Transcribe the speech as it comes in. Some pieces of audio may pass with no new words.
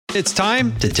It's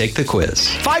time to take the quiz.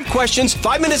 5 questions,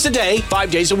 5 minutes a day,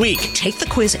 5 days a week. Take the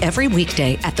quiz every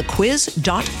weekday at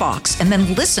thequiz.fox and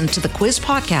then listen to the quiz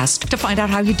podcast to find out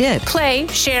how you did. Play,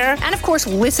 share, and of course,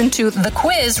 listen to The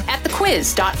Quiz at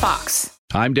thequiz.fox.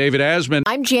 I'm David Asman.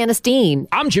 I'm Janice Dean.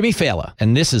 I'm Jimmy Fallon,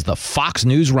 and this is the Fox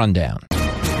News Rundown.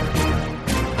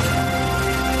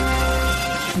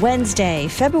 Wednesday,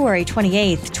 February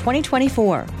 28th,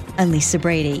 2024. I'm Lisa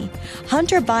Brady.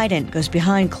 Hunter Biden goes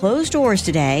behind closed doors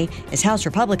today as House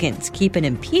Republicans keep an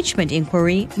impeachment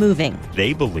inquiry moving.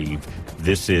 They believe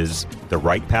this is the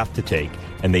right path to take,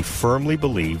 and they firmly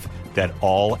believe that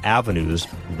all avenues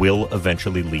will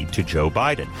eventually lead to Joe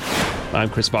Biden. I'm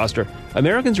Chris Foster.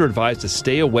 Americans are advised to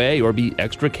stay away or be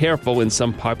extra careful in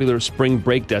some popular spring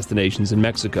break destinations in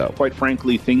Mexico. Quite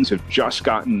frankly, things have just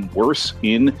gotten worse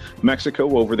in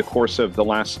Mexico over the course of the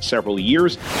last several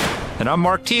years. And I'm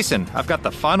Mark Thiessen. I've got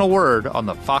the final word on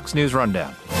the Fox News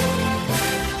Rundown.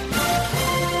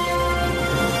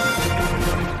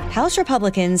 House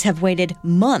Republicans have waited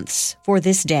months for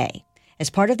this day. As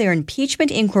part of their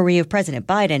impeachment inquiry of President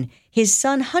Biden, his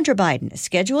son Hunter Biden is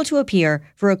scheduled to appear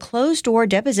for a closed-door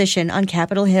deposition on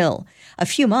Capitol Hill, a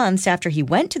few months after he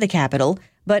went to the Capitol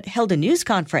but held a news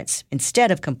conference instead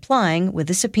of complying with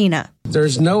the subpoena.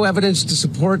 There's no evidence to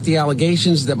support the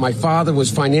allegations that my father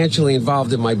was financially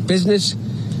involved in my business,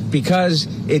 because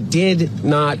it did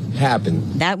not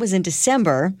happen. That was in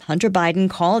December. Hunter Biden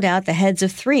called out the heads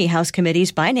of 3 House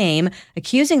committees by name,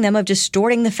 accusing them of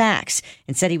distorting the facts,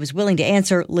 and said he was willing to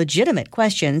answer legitimate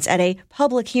questions at a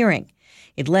public hearing.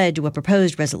 It led to a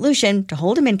proposed resolution to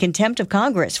hold him in contempt of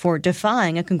Congress for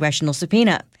defying a congressional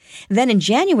subpoena. Then in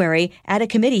January, at a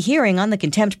committee hearing on the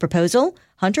contempt proposal,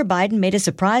 Hunter Biden made a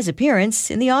surprise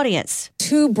appearance in the audience.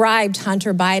 Who bribed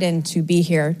Hunter Biden to be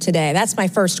here today? That's my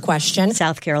first question.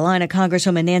 South Carolina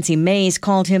Congresswoman Nancy Mace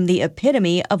called him the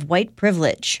epitome of white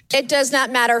privilege. It does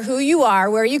not matter who you are,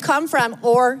 where you come from,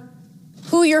 or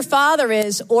who your father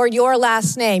is, or your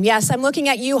last name. Yes, I'm looking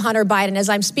at you, Hunter Biden, as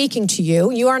I'm speaking to you.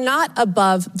 You are not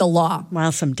above the law.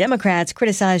 While some Democrats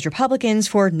criticized Republicans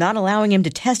for not allowing him to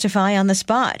testify on the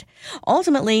spot.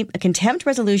 Ultimately, a contempt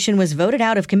resolution was voted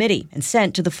out of committee and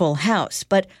sent to the full House.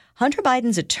 But Hunter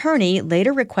Biden's attorney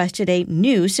later requested a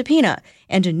new subpoena,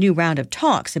 and a new round of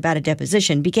talks about a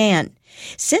deposition began.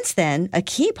 Since then, a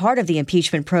key part of the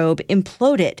impeachment probe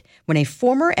imploded when a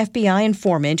former FBI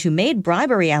informant who made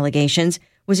bribery allegations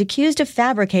was accused of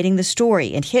fabricating the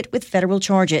story and hit with federal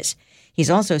charges. He's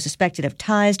also suspected of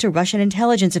ties to Russian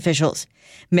intelligence officials.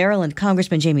 Maryland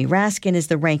Congressman Jamie Raskin is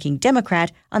the ranking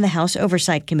Democrat on the House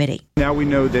Oversight Committee. Now we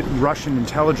know that Russian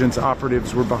intelligence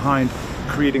operatives were behind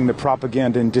creating the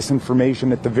propaganda and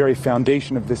disinformation at the very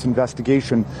foundation of this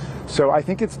investigation. So I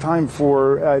think it's time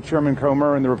for Chairman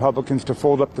Comer and the Republicans to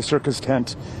fold up the circus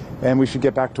tent, and we should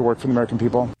get back to work for the American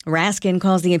people. Raskin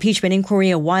calls the impeachment inquiry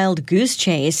a wild goose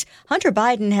chase. Hunter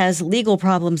Biden has legal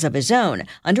problems of his own.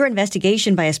 Under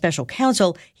investigation by a special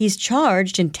counsel, he's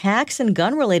charged in tax and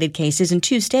gun-related cases in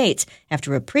 2 states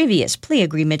after a previous plea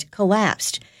agreement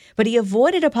collapsed. But he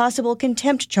avoided a possible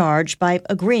contempt charge by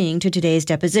agreeing to today's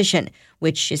deposition,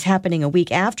 which is happening a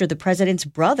week after the president's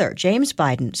brother, James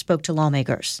Biden, spoke to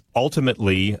lawmakers.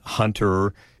 Ultimately,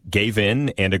 Hunter gave in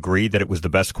and agreed that it was the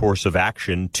best course of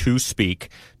action to speak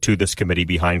to this committee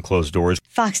behind closed doors.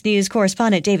 Fox News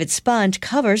correspondent David Spunt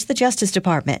covers the Justice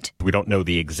Department. We don't know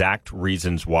the exact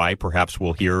reasons why. Perhaps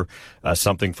we'll hear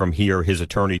something from his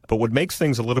attorney. But what makes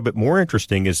things a little bit more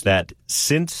interesting is that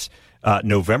since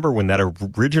November, when that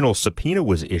original subpoena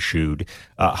was issued,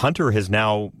 Hunter has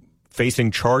now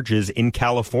facing charges in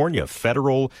California,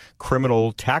 federal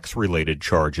criminal tax-related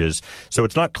charges. So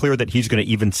it's not clear that he's going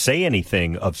to even say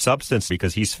anything of substance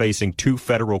because he's facing 2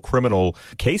 federal criminal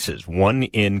cases, one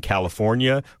in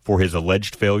California for his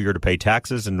alleged failure to pay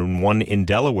taxes and one in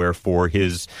Delaware for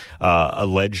his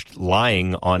alleged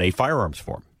lying on a firearms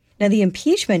form. Now, the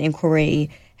impeachment inquiry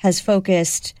has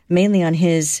focused mainly on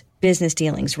his business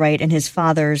dealings, right, and his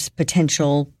father's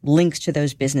potential links to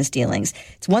those business dealings.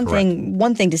 It's one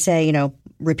thing to say,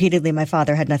 repeatedly, my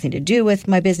father had nothing to do with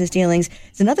my business dealings.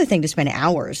 It's another thing to spend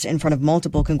hours in front of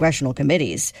multiple congressional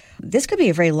committees. This could be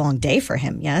a very long day for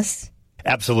him, yes?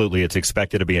 Absolutely. It's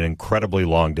expected to be an incredibly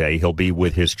long day. He'll be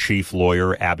with his chief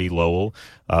lawyer, Abbe Lowell,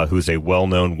 who's a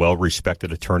well-known,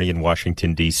 well-respected attorney in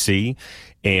Washington, D.C.,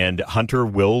 And Hunter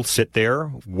will sit there.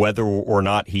 Whether or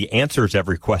not he answers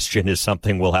every question is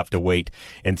something we'll have to wait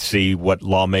and see what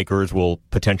lawmakers will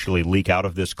potentially leak out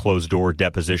of this closed-door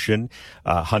deposition.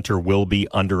 Hunter will be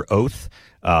under oath.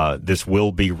 This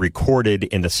will be recorded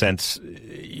in the sense,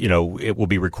 it will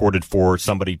be recorded for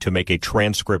somebody to make a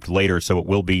transcript later. So it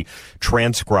will be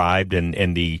transcribed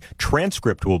and the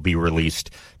transcript will be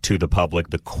released to the public.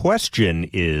 The question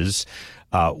is,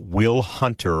 will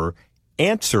Hunter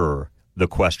answer the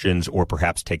questions or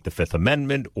perhaps take the Fifth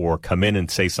Amendment or come in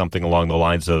and say something along the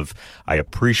lines of, I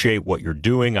appreciate what you're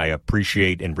doing. I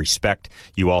appreciate and respect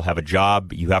you all have a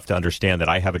job. You have to understand that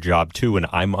I have a job too, and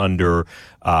I'm under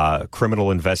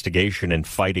criminal investigation and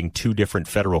fighting 2 different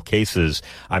federal cases.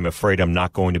 I'm afraid I'm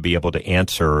not going to be able to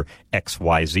answer X,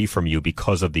 Y, Z from you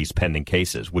because of these pending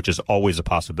cases, which is always a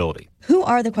possibility. Who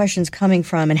are the questions coming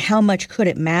from, and how much could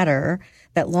it matter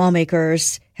that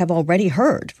lawmakers have already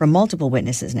heard from multiple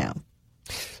witnesses now?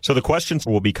 So the questions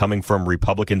will be coming from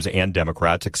Republicans and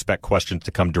Democrats. Expect questions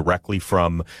to come directly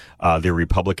from the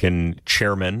Republican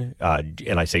chairman,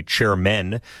 and I say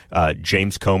chairmen,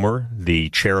 James Comer, the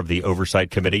chair of the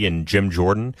Oversight Committee, and Jim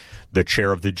Jordan, the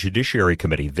chair of the Judiciary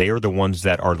Committee. They are the ones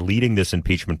that are leading this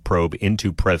impeachment probe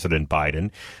into President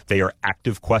Biden. They are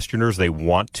active questioners. They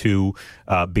want to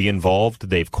be involved.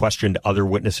 They've questioned other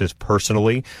witnesses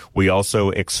personally. We also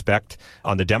expect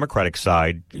on the Democratic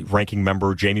side, ranking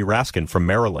member Jamie Raskin from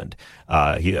Maryland,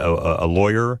 a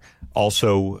lawyer,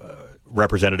 also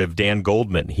Representative Dan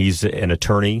Goldman. He's an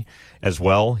attorney as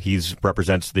well. He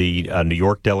represents the New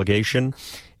York delegation.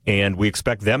 And we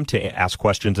expect them to ask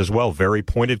questions as well, very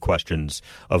pointed questions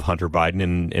of Hunter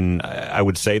Biden. And I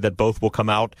would say that both will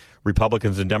come out,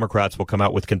 Republicans and Democrats will come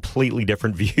out with completely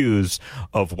different views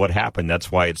of what happened.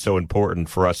 That's why it's so important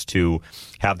for us to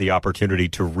have the opportunity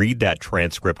to read that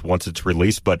transcript once it's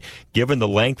released. But given the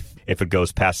length, if it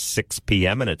goes past 6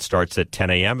 p.m. and it starts at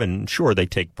 10 a.m., and sure, they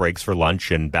take breaks for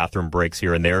lunch and bathroom breaks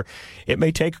here and there, it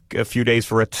may take a few days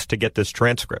for it to get this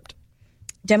transcript.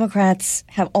 Democrats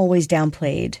have always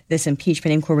downplayed this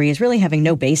impeachment inquiry as really having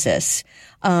no basis.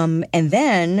 And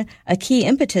then a key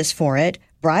impetus for it,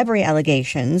 bribery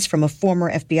allegations from a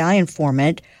former FBI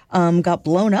informant, got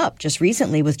blown up just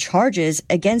recently with charges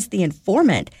against the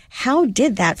informant. How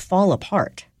did that fall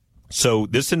apart? So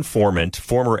this informant,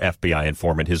 former FBI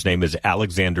informant, his name is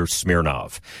Alexander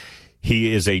Smirnov.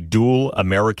 He is a dual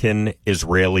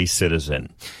American-Israeli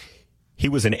citizen. He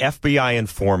was an FBI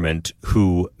informant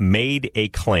who made a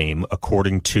claim,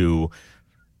 according to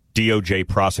DOJ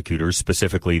prosecutors,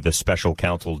 specifically the special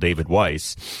counsel David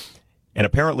Weiss. And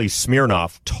apparently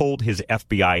Smirnov told his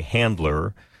FBI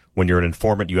handler, when you're an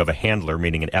informant, you have a handler,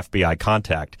 meaning an FBI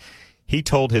contact. He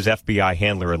told his FBI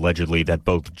handler allegedly that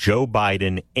both Joe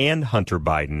Biden and Hunter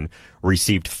Biden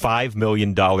received $5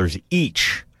 million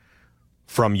each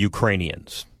from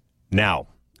Ukrainians. Now,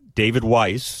 David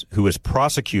Weiss, who is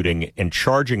prosecuting and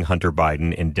charging Hunter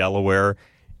Biden in Delaware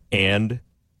and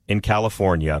in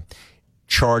California,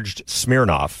 charged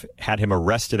Smirnov, had him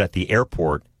arrested at the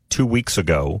airport 2 weeks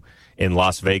ago in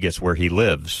Las Vegas, where he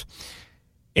lives.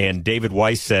 And David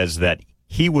Weiss says that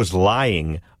he was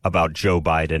lying about Joe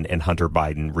Biden and Hunter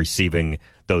Biden receiving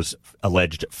those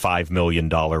alleged $5 million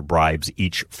bribes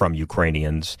each from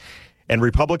Ukrainians. And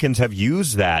Republicans have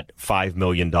used that $5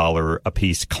 million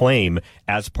apiece claim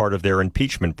as part of their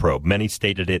impeachment probe. Many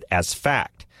stated it as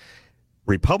fact.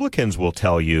 Republicans will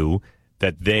tell you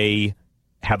that they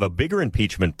have a bigger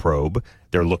impeachment probe.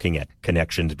 They're looking at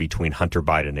connections between Hunter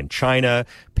Biden and China,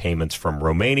 payments from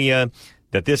Romania,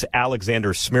 that this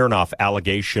Alexander Smirnov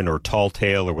allegation or tall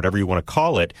tale or whatever you want to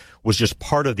call it was just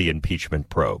part of the impeachment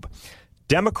probe.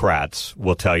 Democrats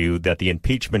will tell you that the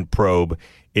impeachment probe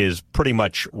is pretty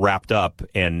much wrapped up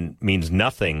and means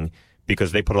nothing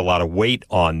because they put a lot of weight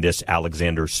on this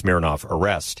Alexander Smirnov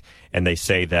arrest. And they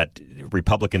say that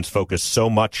Republicans focus so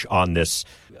much on this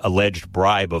alleged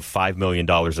bribe of $5 million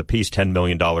apiece, $10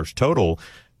 million total,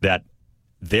 that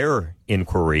their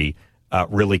inquiry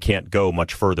really can't go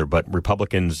much further. But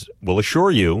Republicans will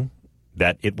assure you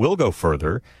that it will go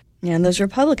further. Yeah, and those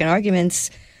Republican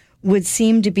arguments would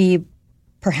seem to be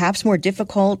perhaps more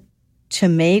difficult to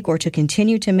make or to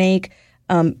continue to make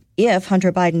if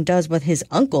Hunter Biden does what his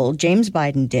uncle, James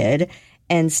Biden, did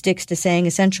and sticks to saying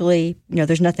essentially,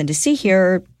 there's nothing to see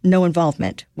here, no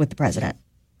involvement with the president.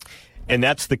 And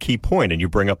that's the key point. And you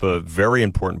bring up a very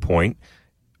important point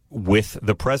with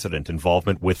the president,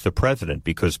 involvement with the president,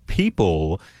 because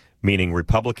people, meaning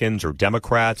Republicans or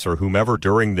Democrats or whomever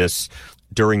during this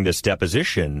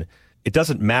deposition, it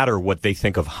doesn't matter what they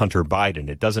think of Hunter Biden.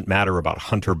 It doesn't matter about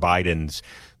Hunter Biden's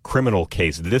criminal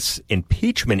case. This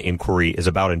impeachment inquiry is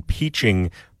about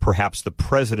impeaching perhaps the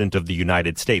president of the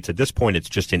United States. At this point, it's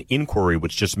just an inquiry,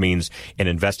 which just means an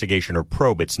investigation or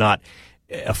probe. It's not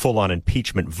a full-on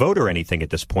impeachment vote or anything at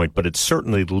this point, but it's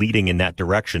certainly leading in that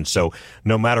direction. So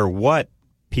no matter what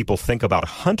people think about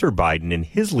Hunter Biden and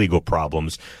his legal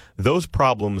problems, those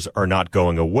problems are not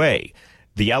going away.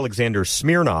 The Alexander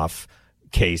Smirnov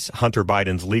case, Hunter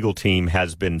Biden's legal team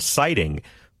has been citing,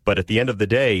 but at the end of the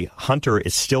day, Hunter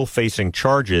is still facing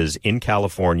charges in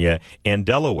California and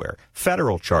Delaware,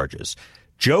 federal charges.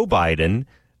 Joe Biden,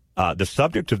 the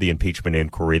subject of the impeachment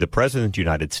inquiry, the president of the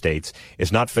United States,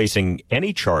 is not facing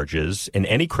any charges in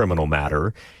any criminal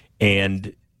matter.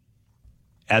 And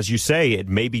as you say, it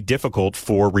may be difficult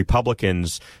for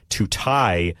Republicans to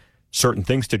tie certain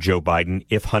things to Joe Biden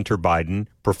if Hunter Biden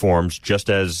performs just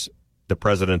as the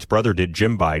president's brother did,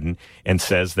 Jim Biden, and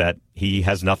says that he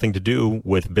has nothing to do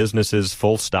with businesses,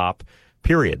 full stop,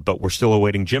 period. But we're still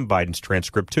awaiting Jim Biden's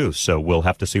transcript, too, so we'll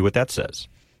have to see what that says.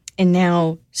 And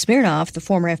now Smirnov, the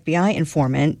former FBI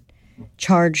informant,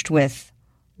 charged with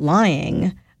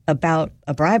lying about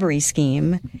a bribery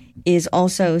scheme, is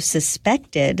also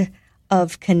suspected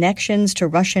of connections to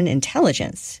Russian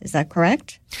intelligence. Is that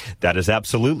correct? That is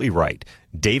absolutely right.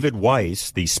 David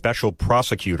Weiss, the special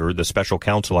prosecutor, the special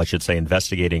counsel, I should say,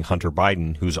 investigating Hunter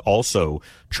Biden, who's also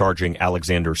charging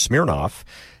Alexander Smirnov,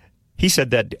 he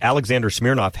said that Alexander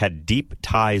Smirnov had deep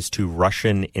ties to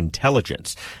Russian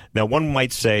intelligence. Now, one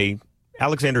might say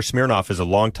Alexander Smirnov is a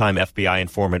longtime FBI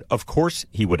informant. Of course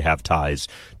he would have ties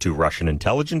to Russian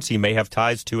intelligence. He may have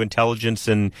ties to intelligence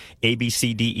in A, B,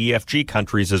 C, D, E, F, G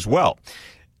countries as well.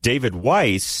 David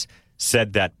Weiss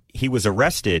said that he was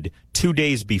arrested 2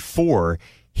 days before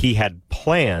he had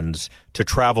plans to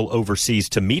travel overseas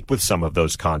to meet with some of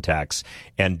those contacts.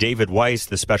 And David Weiss,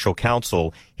 the special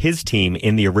counsel, his team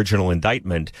in the original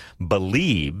indictment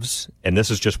believes, and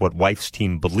this is just what Weiss'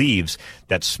 team believes,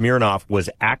 that Smirnov was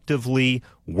actively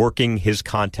working his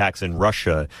contacts in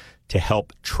Russia to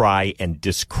help try and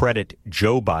discredit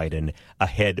Joe Biden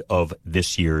ahead of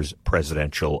this year's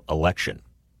presidential election.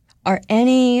 Are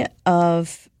any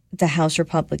of the House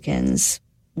Republicans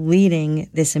leading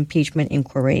this impeachment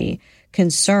inquiry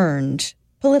concerned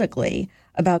politically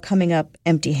about coming up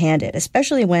empty-handed,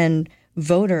 especially when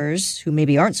voters who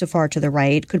maybe aren't so far to the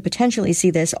right could potentially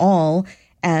see this all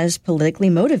as politically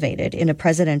motivated in a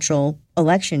presidential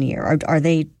election year? Are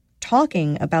they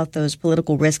talking about those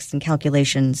political risks and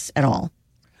calculations at all?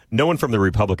 No one from the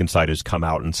Republican side has come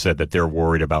out and said that they're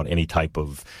worried about any type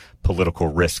of political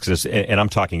risks. And I'm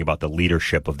talking about the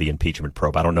leadership of the impeachment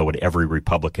probe. I don't know what every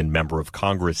Republican member of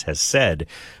Congress has said,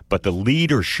 but the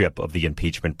leadership of the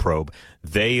impeachment probe,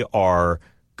 they are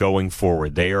going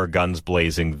forward. They are guns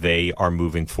blazing. They are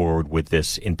moving forward with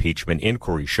this impeachment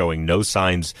inquiry, showing no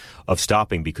signs of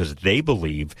stopping because they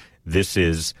believe this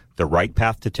is the right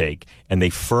path to take, and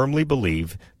they firmly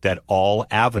believe that all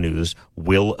avenues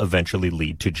will eventually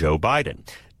lead to Joe Biden.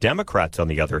 Democrats, on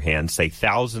the other hand, say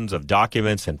thousands of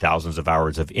documents and thousands of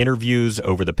hours of interviews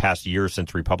over the past year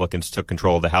since Republicans took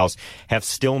control of the House have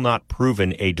still not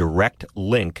proven a direct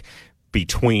link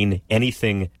between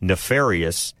anything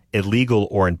nefarious, illegal,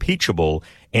 or impeachable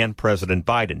and President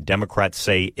Biden. Democrats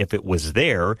say if it was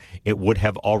there, it would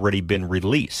have already been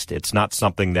released. It's not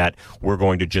something that we're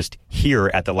going to just hear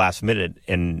at the last minute.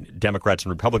 And Democrats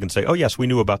and Republicans say, oh, yes, we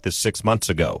knew about this 6 months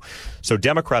ago. So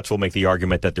Democrats will make the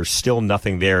argument that there's still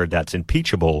nothing there that's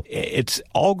impeachable. It's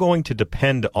all going to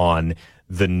depend on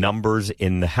the numbers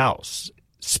in the House.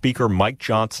 Speaker Mike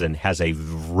Johnson has a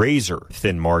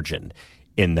razor-thin margin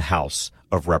in the House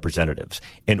of Representatives.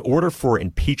 In order for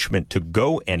impeachment to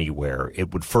go anywhere,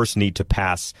 it would first need to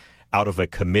pass out of a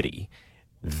committee.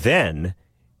 Then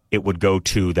it would go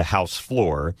to the House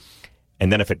floor.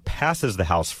 And then if it passes the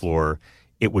House floor,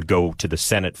 it would go to the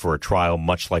Senate for a trial,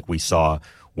 much like we saw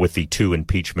with the two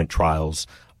impeachment trials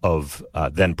of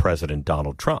then President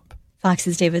Donald Trump.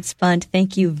 Fox's David Spunt,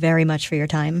 thank you very much for your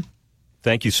time.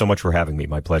 Thank you so much for having me.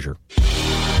 My pleasure.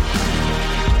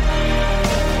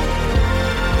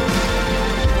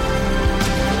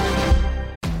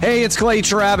 Hey, it's Clay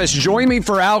Travis. Join me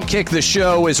for Outkick the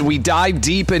Show as we dive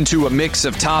deep into a mix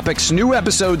of topics. New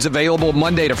episodes available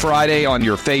Monday to Friday on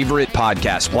your favorite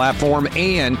podcast platform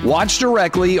and watch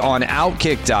directly on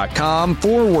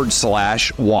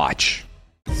Outkick.com/watch.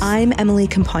 I'm Emily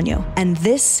Campagno, and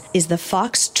this is the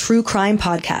Fox True Crime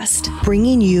Podcast,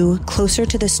 bringing you closer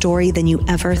to the story than you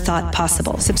ever thought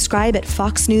possible. Subscribe at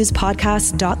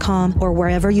foxnewspodcast.com or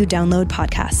wherever you download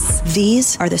podcasts.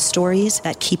 These are the stories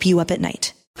that keep you up at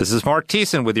night. This is Mark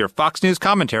Thiessen with your Fox News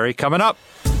commentary coming up.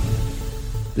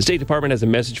 The State Department has a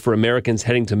message for Americans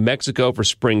heading to Mexico for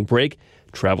spring break.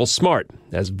 Travel smart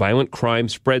as violent crime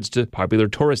spreads to popular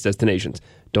tourist destinations.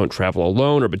 Don't travel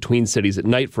alone or between cities at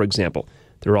night, for example.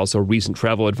 There are also recent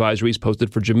travel advisories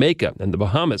posted for Jamaica and the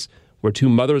Bahamas, where 2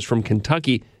 mothers from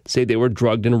Kentucky say they were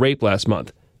drugged and raped last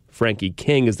month. Frankie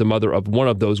King is the mother of one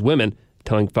of those women,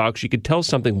 telling Fox she could tell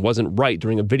something wasn't right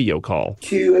during a video call.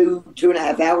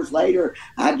 2.5 hours later,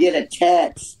 I get a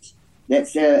text that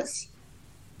says,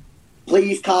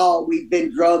 "Please call, we've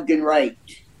been drugged and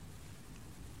raped."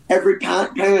 Every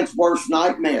parent's worst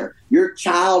nightmare. Your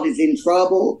child is in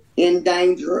trouble, in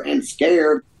danger, and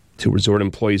scared. 2 resort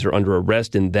employees are under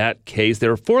arrest in that case.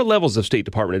 There are 4 levels of State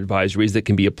Department advisories that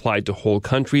can be applied to whole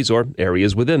countries or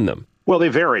areas within them. Well, they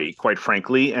vary, quite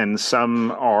frankly, and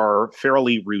some are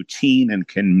fairly routine and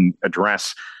can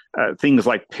address things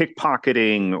like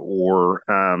pickpocketing or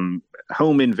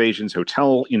home invasions,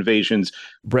 hotel invasions.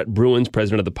 Brett Bruins,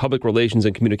 president of the public relations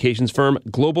and communications firm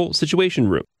Global Situation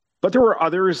Room. But there are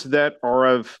others that are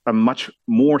of a much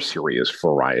more serious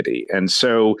variety. And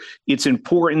so it's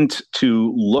important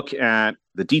to look at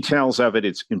the details of it.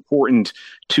 It's important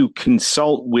to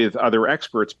consult with other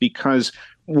experts, because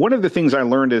one of the things I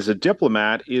learned as a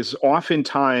diplomat is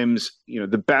oftentimes,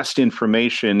 the best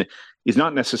information is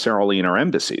not necessarily in our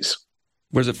embassies.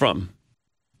 Where's it from?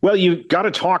 Well, you've got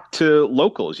to talk to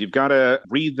locals. You've got to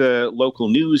read the local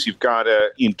news. You've got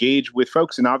to engage with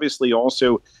folks. And obviously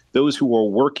also those who are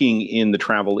working in the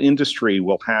travel industry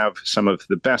will have some of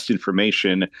the best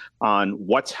information on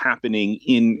what's happening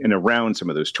in and around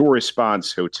some of those tourist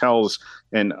spots, hotels,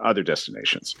 and other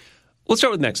destinations. Let's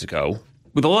start with Mexico.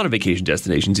 With a lot of vacation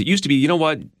destinations, it used to be, you know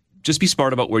what, just be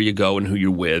smart about where you go and who you're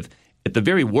with. At the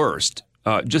very worst,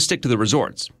 just stick to the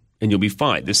resorts and you'll be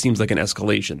fine. This seems like an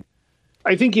escalation.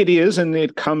 I think it is, and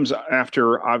it comes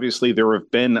after, obviously, there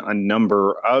have been a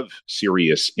number of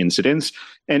serious incidents.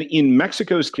 And in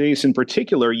Mexico's case in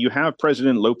particular, you have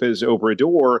President López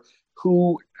Obrador,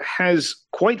 who has,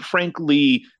 quite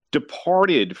frankly,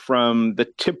 departed from the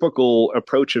typical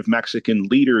approach of Mexican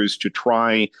leaders to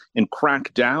try and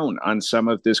crack down on some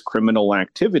of this criminal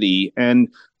activity. And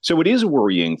so it is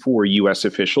worrying for U.S.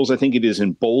 officials. I think it is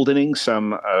emboldening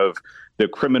some of the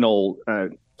criminal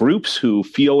groups who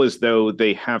feel as though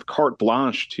they have carte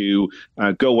blanche to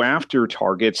go after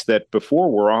targets that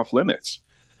before were off limits.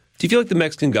 Do you feel like the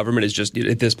Mexican government is just,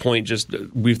 at this point, just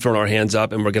we've thrown our hands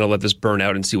up and we're going to let this burn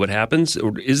out and see what happens?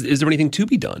 Or is there anything to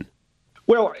be done?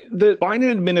 Well, the Biden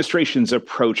administration's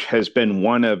approach has been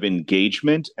one of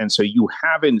engagement. And so you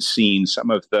haven't seen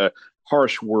some of the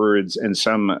harsh words and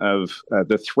some of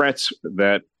the threats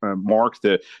that mark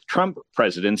the Trump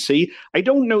presidency. I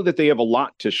don't know that they have a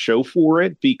lot to show for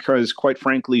it because, quite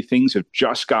frankly, things have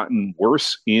just gotten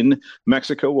worse in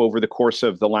Mexico over the course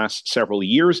of the last several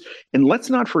years. And let's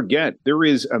not forget, there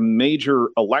is a major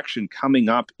election coming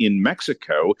up in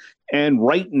Mexico. And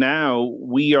right now,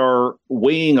 we are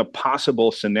weighing a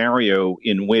possible scenario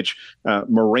in which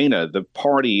Morena, the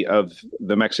party of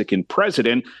the Mexican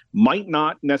president, might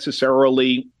not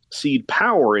necessarily cede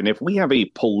power. And if we have a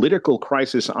political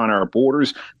crisis on our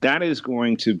borders, that is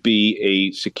going to be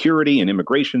a security and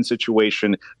immigration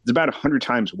situation that's about 100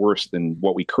 times worse than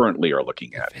what we currently are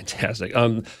looking at. Fantastic.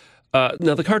 Now,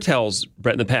 the cartels,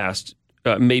 Brett, in the past,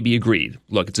 may be agreed.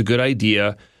 Look, it's a good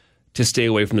idea to stay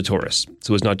away from the tourists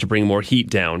so as not to bring more heat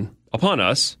down upon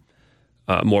us,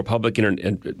 more public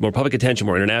attention,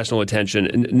 more international attention.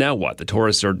 And now what? The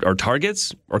tourists are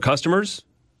targets or customers?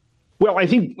 Well, I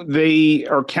think they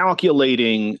are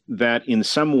calculating that in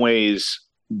some ways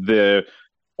the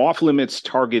off-limits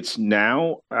targets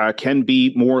now can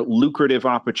be more lucrative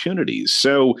opportunities.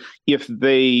 So if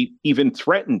they even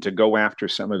threaten to go after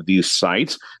some of these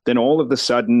sites, then all of a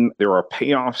sudden there are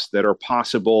payoffs that are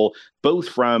possible, both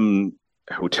from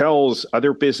hotels,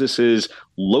 other businesses,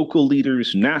 local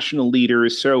leaders, national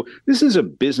leaders. So this is a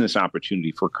business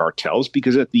opportunity for cartels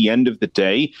because at the end of the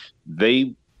day,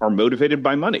 they are motivated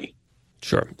by money.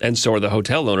 Sure. And so are the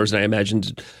hotel owners. And I imagine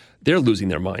they're losing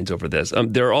their minds over this.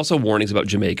 There are also warnings about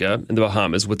Jamaica and the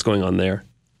Bahamas. What's going on there?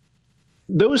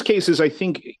 Those cases, I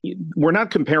think we're not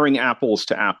comparing apples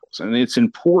to apples. And it's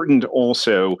important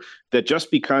also that just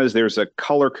because there's a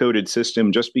color-coded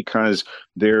system, just because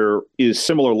there is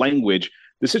similar language,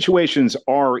 the situations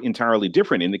are entirely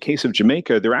different. In the case of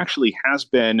Jamaica, there actually has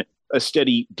been a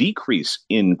steady decrease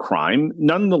in crime.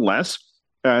 Nonetheless,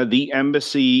 the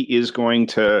embassy is going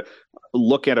to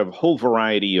look at a whole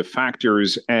variety of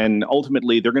factors, and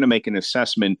ultimately they're going to make an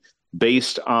assessment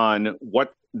based on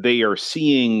what they are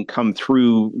seeing come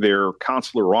through their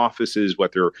consular offices,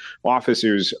 what their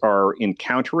officers are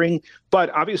encountering. But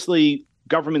obviously,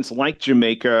 governments like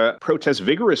Jamaica protest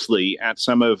vigorously at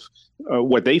some of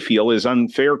what they feel is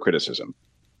unfair criticism.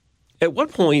 At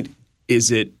what point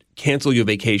is it cancel your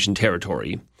vacation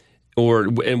territory? Or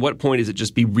at what point is it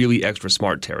just be really extra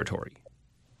smart territory?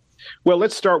 Well,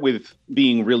 let's start with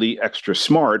being really extra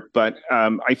smart. But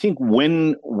I think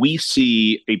when we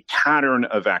see a pattern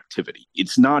of activity,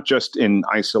 it's not just an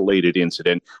isolated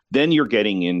incident, then you're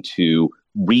getting into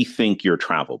rethink your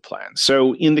travel plan.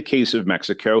 So in the case of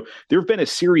Mexico, there have been a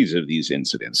series of these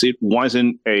incidents. It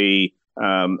wasn't a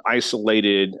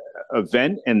isolated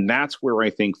event. And that's where I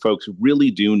think folks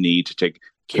really do need to take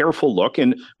careful look.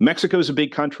 And Mexico is a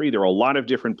big country. There are a lot of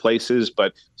different places,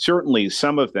 but certainly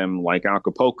some of them, like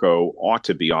Acapulco, ought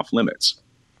to be off limits.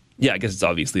 Yeah, I guess it's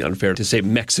obviously unfair to say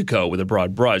Mexico with a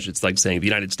broad brush. It's like saying the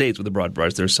United States with a broad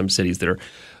brush. There's some cities that are,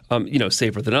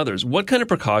 safer than others. What kind of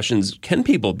precautions can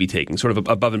people be taking, sort of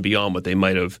above and beyond what they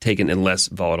might have taken in less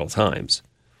volatile times?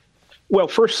 Well,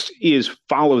 first is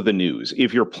follow the news.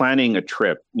 If you're planning a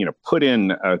trip, put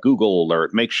in a Google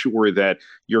alert, make sure that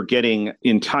you're getting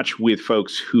in touch with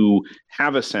folks who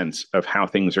have a sense of how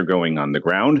things are going on the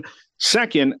ground.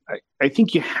 Second, I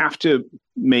think you have to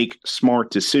make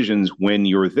smart decisions when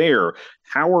you're there.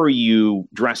 How are you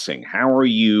dressing? How are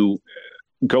you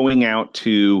going out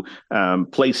to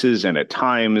places and at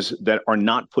times that are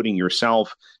not putting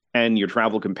yourself and your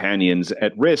travel companions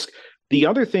at risk? The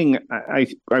other thing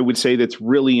I would say that's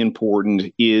really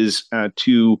important is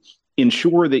to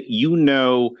ensure that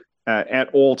at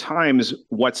all times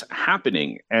what's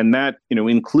happening. And that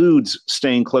includes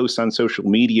staying close on social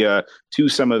media to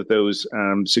some of those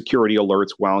security alerts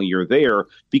while you're there.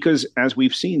 Because as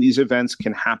we've seen, these events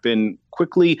can happen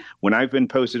quickly. When I've been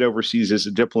posted overseas as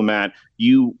a diplomat,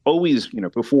 you always,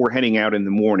 before heading out in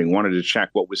the morning, wanted to check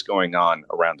what was going on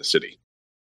around the city.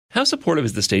 How supportive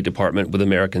is the State Department with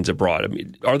Americans abroad? I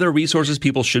mean, are there resources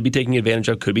people should be taking advantage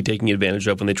of, could be taking advantage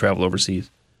of when they travel overseas?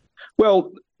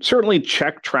 Well, certainly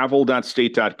check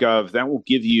travel.state.gov. That will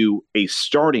give you a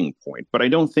starting point, but I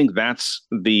don't think that's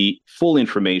the full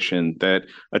information that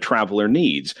a traveler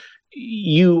needs.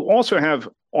 You also have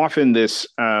often this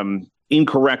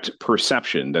incorrect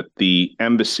perception that the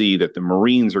embassy, that the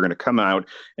Marines are going to come out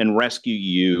and rescue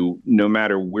you no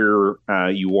matter where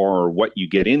you are or what you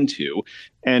get into,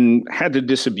 and had to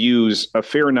disabuse a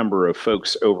fair number of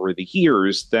folks over the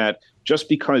years that just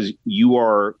because you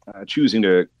are choosing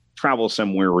to travel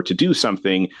somewhere or to do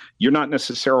something, you're not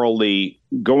necessarily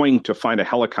going to find a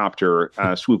helicopter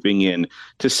swooping in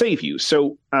to save you.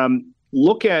 So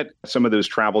look at some of those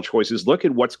travel choices. Look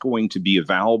at what's going to be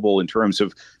available in terms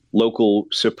of local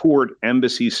support,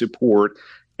 embassy support.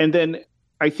 And then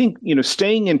I think,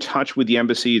 staying in touch with the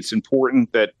embassy, it's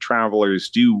important that travelers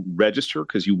do register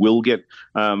because you will get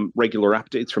regular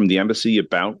updates from the embassy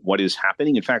about what is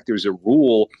happening. In fact, there's a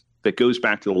rule that goes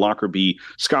back to the Lockerbie,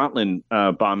 Scotland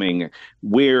bombing,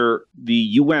 where the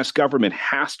U.S. government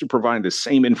has to provide the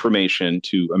same information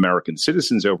to American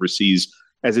citizens overseas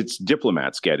as its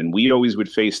diplomats get. And we always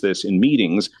would face this in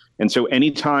meetings. And so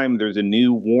anytime there's a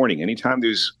new warning, anytime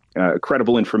there's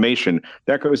credible information,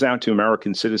 that goes out to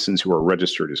American citizens who are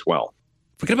registered as well.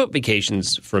 Forget about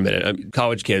vacations for a minute.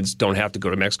 College kids don't have to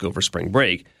go to Mexico for spring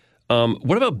break.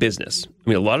 What about business? I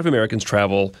mean, a lot of Americans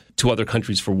travel to other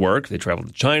countries for work. They travel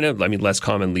to China, less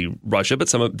commonly Russia,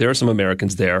 but there are some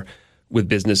Americans there with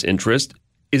business interest.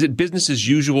 Is it business as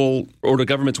usual, or do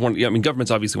governments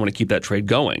governments obviously want to keep that trade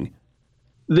going?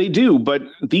 They do, but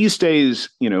these days,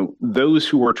 those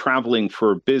who are traveling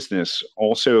for business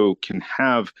also can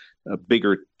have a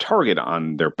bigger target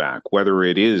on their back, whether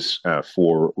it is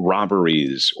for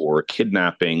robberies or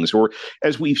kidnappings, or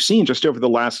as we've seen just over the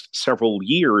last several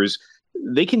years,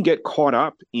 they can get caught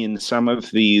up in some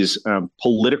of these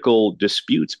political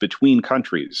disputes between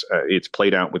countries. It's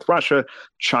played out with Russia,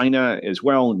 China as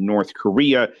well, North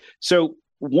Korea. So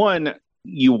one,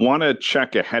 you want to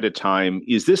check ahead of time,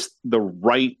 is this the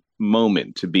right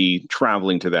moment to be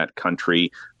traveling to that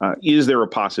country? Is there a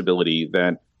possibility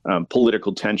that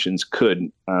political tensions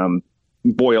could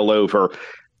boil over?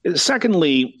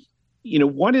 Secondly,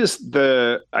 what is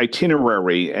the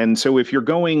itinerary? And so if you're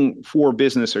going for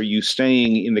business, are you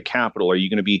staying in the capital? Are you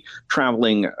going to be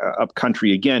traveling up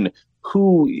country again?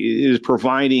 Who is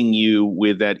providing you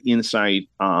with that insight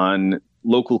on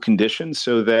local conditions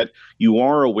so that you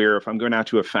are aware, if I'm going out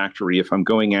to a factory, if I'm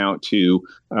going out to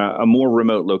a more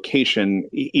remote location,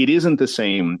 it isn't the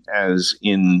same as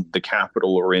in the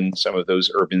capital or in some of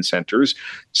those urban centers.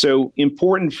 So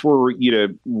important for you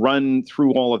to run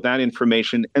through all of that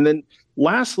information. And then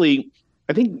lastly,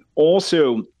 I think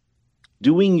also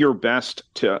doing your best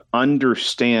to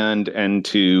understand and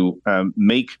to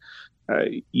make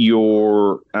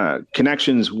your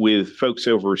connections with folks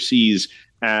overseas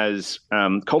as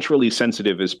culturally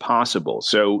sensitive as possible.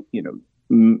 So,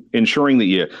 ensuring that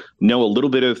you know a little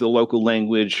bit of the local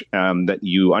language, that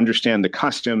you understand the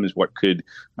customs, what could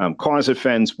cause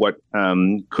offense, what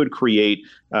could create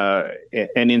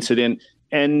an incident.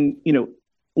 And,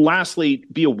 lastly,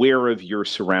 be aware of your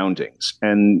surroundings.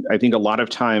 And I think a lot of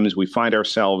times we find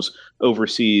ourselves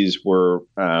overseas, we're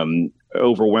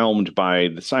overwhelmed by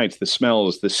the sights, the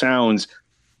smells, the sounds,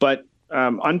 but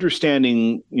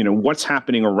understanding, what's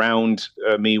happening around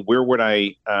me, where would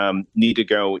I need to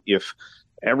go if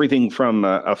everything from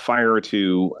a fire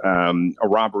to a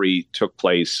robbery took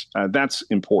place, that's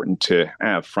important to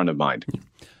have front of mind.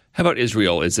 How about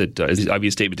Israel? Is it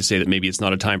obvious statement to say that maybe it's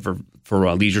not a time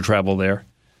for leisure travel there?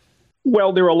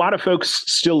 Well, there are a lot of folks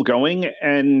still going,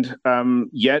 and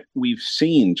yet we've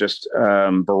seen just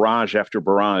barrage after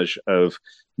barrage of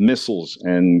missiles,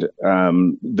 and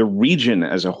the region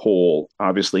as a whole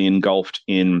obviously engulfed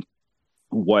in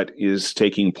what is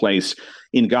taking place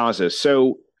in Gaza.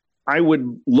 So I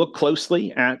would look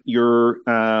closely at your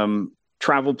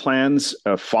travel plans,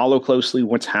 follow closely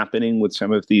what's happening with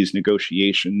some of these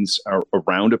negotiations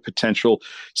around a potential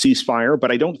ceasefire.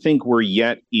 But I don't think we're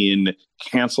yet in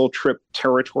cancel trip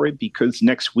territory, because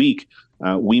next week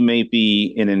we may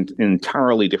be in an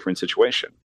entirely different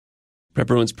situation. Brett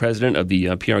Bruin's president of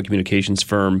the PR and communications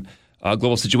firm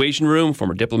Global Situation Room,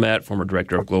 former diplomat, former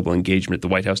director of global engagement at the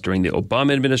White House during the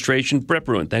Obama administration. Brett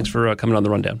Bruin, thanks for coming on the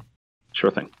Rundown. Sure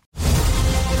thing.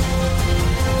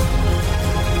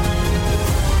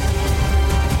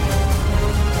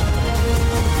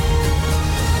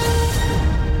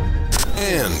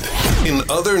 And in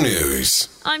other news,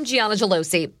 I'm Gianna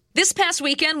Gelosi. This past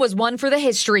weekend was one for the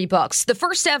history books. The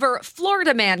first ever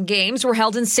Florida Man Games were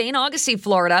held in St. Augustine,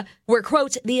 Florida, where,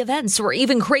 quote, the events were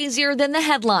even crazier than the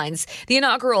headlines. The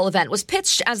inaugural event was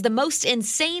pitched as the most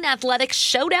insane athletic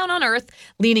showdown on earth,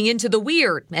 leaning into the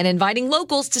weird and inviting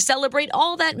locals to celebrate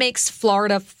all that makes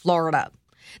Florida, Florida.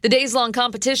 The days-long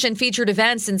competition featured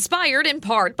events inspired in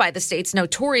part by the state's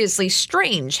notoriously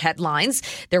strange headlines.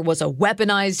 There was a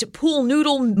weaponized pool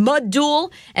noodle mud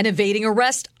duel, an evading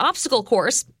arrest obstacle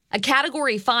course, a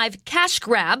Category 5 cash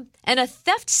grab, and a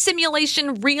theft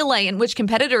simulation relay in which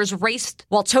competitors raced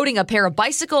while toting a pair of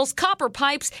bicycles, copper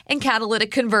pipes, and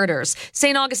catalytic converters.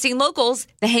 St. Augustine locals,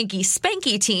 the Hanky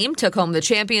Spanky team, took home the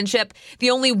championship. The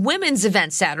only women's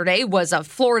event Saturday was a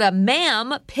Florida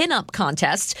Ma'am pinup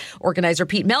contest. Organizer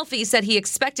Pete Melfi said he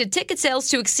expected ticket sales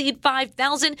to exceed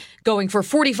 $5,000, going for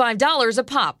 $45 a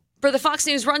pop. For the Fox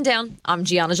News Rundown, I'm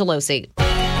Gianna Gelosi.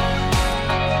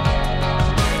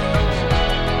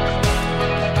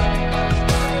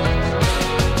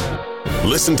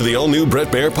 listen to the all-new Bret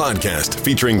Baier podcast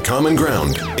featuring Common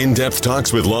Ground, in-depth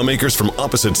talks with lawmakers from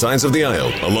opposite sides of the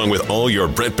aisle, along with all your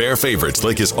Bret Baier favorites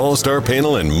like his all-star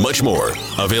panel and much more.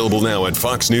 Available now at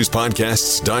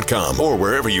foxnewspodcasts.com or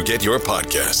wherever you get your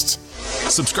podcasts.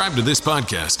 Subscribe to this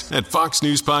podcast at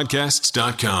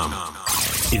foxnewspodcasts.com.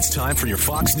 It's time for your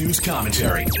Fox News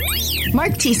commentary.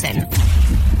 Mark Thiessen.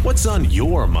 What's on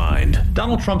your mind?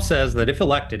 Donald Trump says that if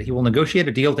elected, he will negotiate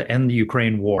a deal to end the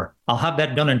Ukraine war. I'll have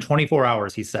that done in 24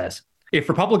 hours, he says. If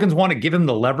Republicans want to give him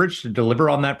the leverage to deliver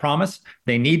on that promise,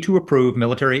 they need to approve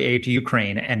military aid to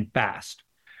Ukraine, and fast.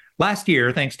 Last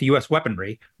year, thanks to U.S.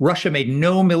 weaponry, Russia made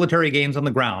no military gains on the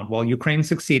ground, while Ukraine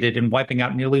succeeded in wiping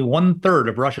out nearly one-third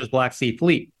of Russia's Black Sea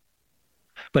fleet.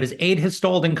 But as aid has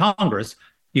stalled in Congress,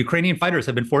 Ukrainian fighters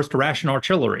have been forced to ration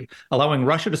artillery, allowing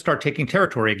Russia to start taking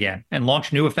territory again and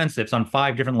launch new offensives on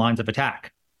 5 different lines of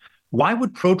attack. Why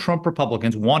would pro-Trump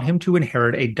Republicans want him to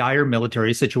inherit a dire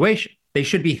military situation? They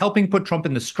should be helping put Trump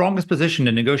in the strongest position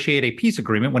to negotiate a peace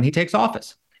agreement when he takes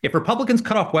office. If Republicans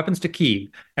cut off weapons to Kyiv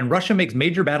and Russia makes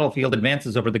major battlefield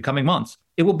advances over the coming months,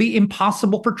 it will be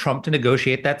impossible for Trump to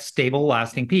negotiate that stable,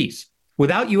 lasting peace.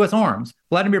 Without U.S. arms,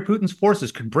 Vladimir Putin's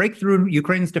forces could break through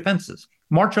Ukraine's defenses,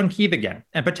 march on Kyiv again,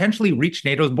 and potentially reach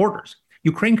NATO's borders.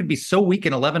 Ukraine could be so weak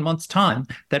in 11 months' time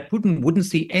that Putin wouldn't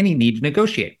see any need to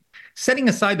negotiate. Setting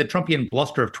aside the Trumpian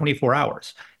bluster of 24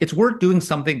 hours, it's worth doing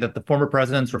something that the former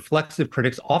president's reflexive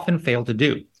critics often fail to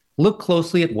do. Look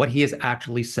closely at what he has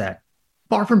actually said.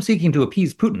 Far from seeking to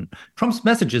appease Putin, Trump's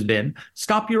message has been,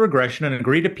 stop your aggression and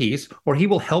agree to peace, or he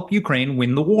will help Ukraine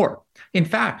win the war. In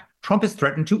fact, Trump has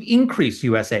threatened to increase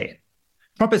U.S. aid.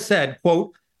 Trump has said,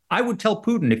 quote, I would tell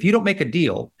Putin, if you don't make a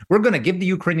deal, we're going to give the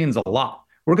Ukrainians a lot.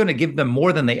 We're going to give them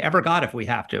more than they ever got if we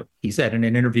have to, he said in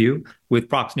an interview with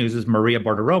Fox News' Maria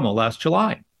Bartiromo last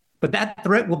July. But that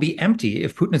threat will be empty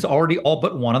if Putin is already all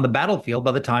but won on the battlefield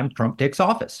by the time Trump takes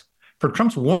office. For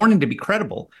Trump's warning to be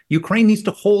credible, Ukraine needs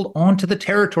to hold on to the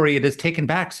territory it has taken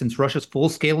back since Russia's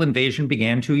full-scale invasion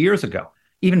began 2 years ago.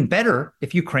 Even better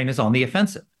if Ukraine is on the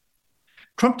offensive.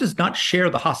 Trump does not share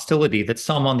the hostility that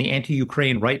some on the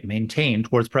anti-Ukraine right maintain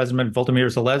towards President Volodymyr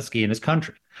Zelensky and his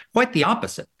country. Quite the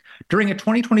opposite. During a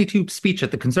 2022 speech at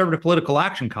the Conservative Political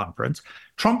Action Conference,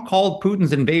 Trump called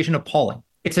Putin's invasion appalling.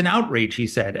 It's an outrage, he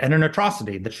said, and an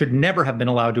atrocity that should never have been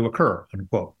allowed to occur,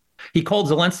 unquote. He called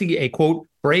Zelensky a, quote,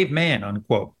 brave man,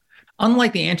 unquote.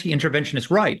 Unlike the anti-interventionist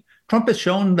right, Trump has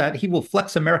shown that he will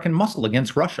flex American muscle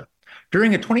against Russia.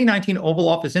 During a 2019 Oval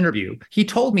Office interview, he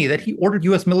told me that he ordered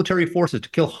U.S. military forces to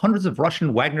kill hundreds of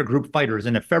Russian Wagner Group fighters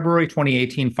in a February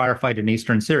 2018 firefight in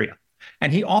eastern Syria.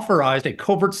 And he authorized a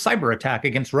covert cyber attack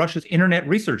against Russia's Internet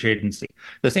Research Agency,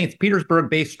 the St.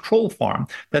 Petersburg-based troll farm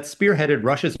that spearheaded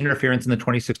Russia's interference in the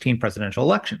 2016 presidential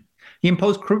election. He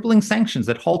imposed crippling sanctions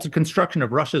that halted construction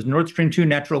of Russia's Nord Stream 2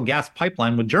 natural gas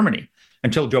pipeline with Germany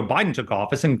until Joe Biden took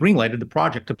office and greenlighted the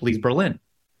project to please Berlin.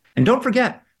 And don't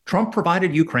forget, Trump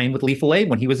provided Ukraine with lethal aid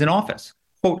when he was in office.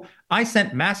 Quote, I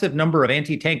sent massive number of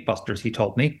anti-tank busters, he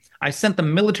told me. I sent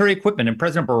them military equipment, and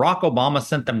President Barack Obama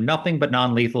sent them nothing but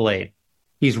non-lethal aid.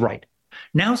 He's right.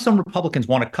 Now some Republicans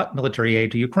want to cut military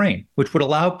aid to Ukraine, which would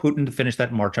allow Putin to finish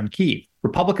that march on Kyiv.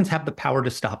 Republicans have the power to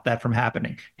stop that from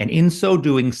happening, and in so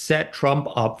doing, set Trump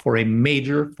up for a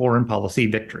major foreign policy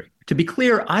victory. To be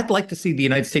clear, I'd like to see the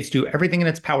United States do everything in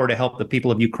its power to help the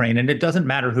people of Ukraine, and it doesn't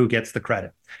matter who gets the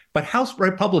credit. But House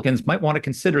Republicans might want to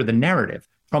consider the narrative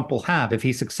Trump will have if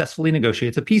he successfully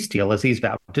negotiates a peace deal, as he's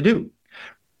vowed to do.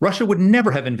 Russia would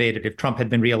never have invaded if Trump had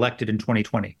been reelected in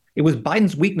 2020. It was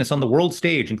Biden's weakness on the world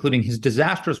stage, including his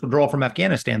disastrous withdrawal from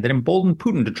Afghanistan, that emboldened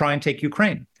Putin to try and take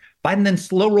Ukraine. Biden then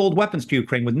slow-rolled weapons to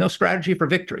Ukraine with no strategy for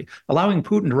victory, allowing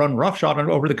Putin to run roughshod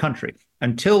over the country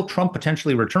until Trump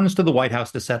potentially returns to the White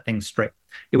House to set things straight.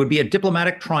 It would be a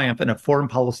diplomatic triumph and a foreign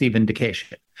policy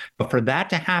vindication. But for that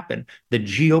to happen, the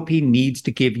GOP needs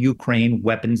to give Ukraine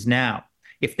weapons now.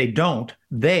 If they don't,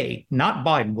 they, not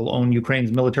Biden, will own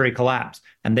Ukraine's military collapse,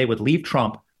 and they would leave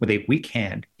Trump with a weak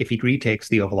hand if he retakes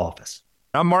the Oval Office.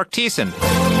 I'm Mark Thiessen.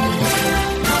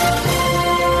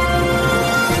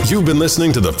 You've been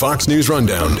listening to the Fox News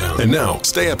Rundown. And now,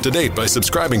 stay up to date by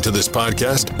subscribing to this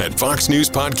podcast at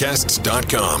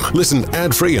foxnewspodcasts.com. Listen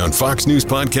ad-free on Fox News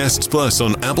Podcasts Plus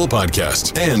on Apple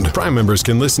Podcasts. And Prime members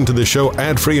can listen to the show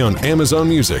ad-free on Amazon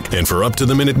Music. And for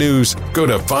up-to-the-minute news, go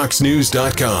to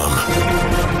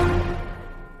foxnews.com.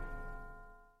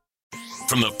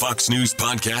 From the Fox News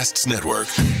Podcasts Network.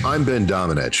 I'm Ben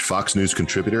Domenech, Fox News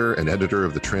contributor and editor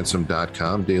of the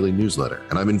Transom.com daily newsletter,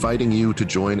 and I'm inviting you to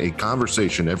join a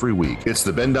conversation every week. It's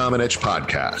the Ben Domenech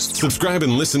Podcast. Subscribe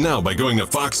and listen now by going to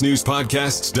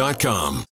foxnewspodcasts.com.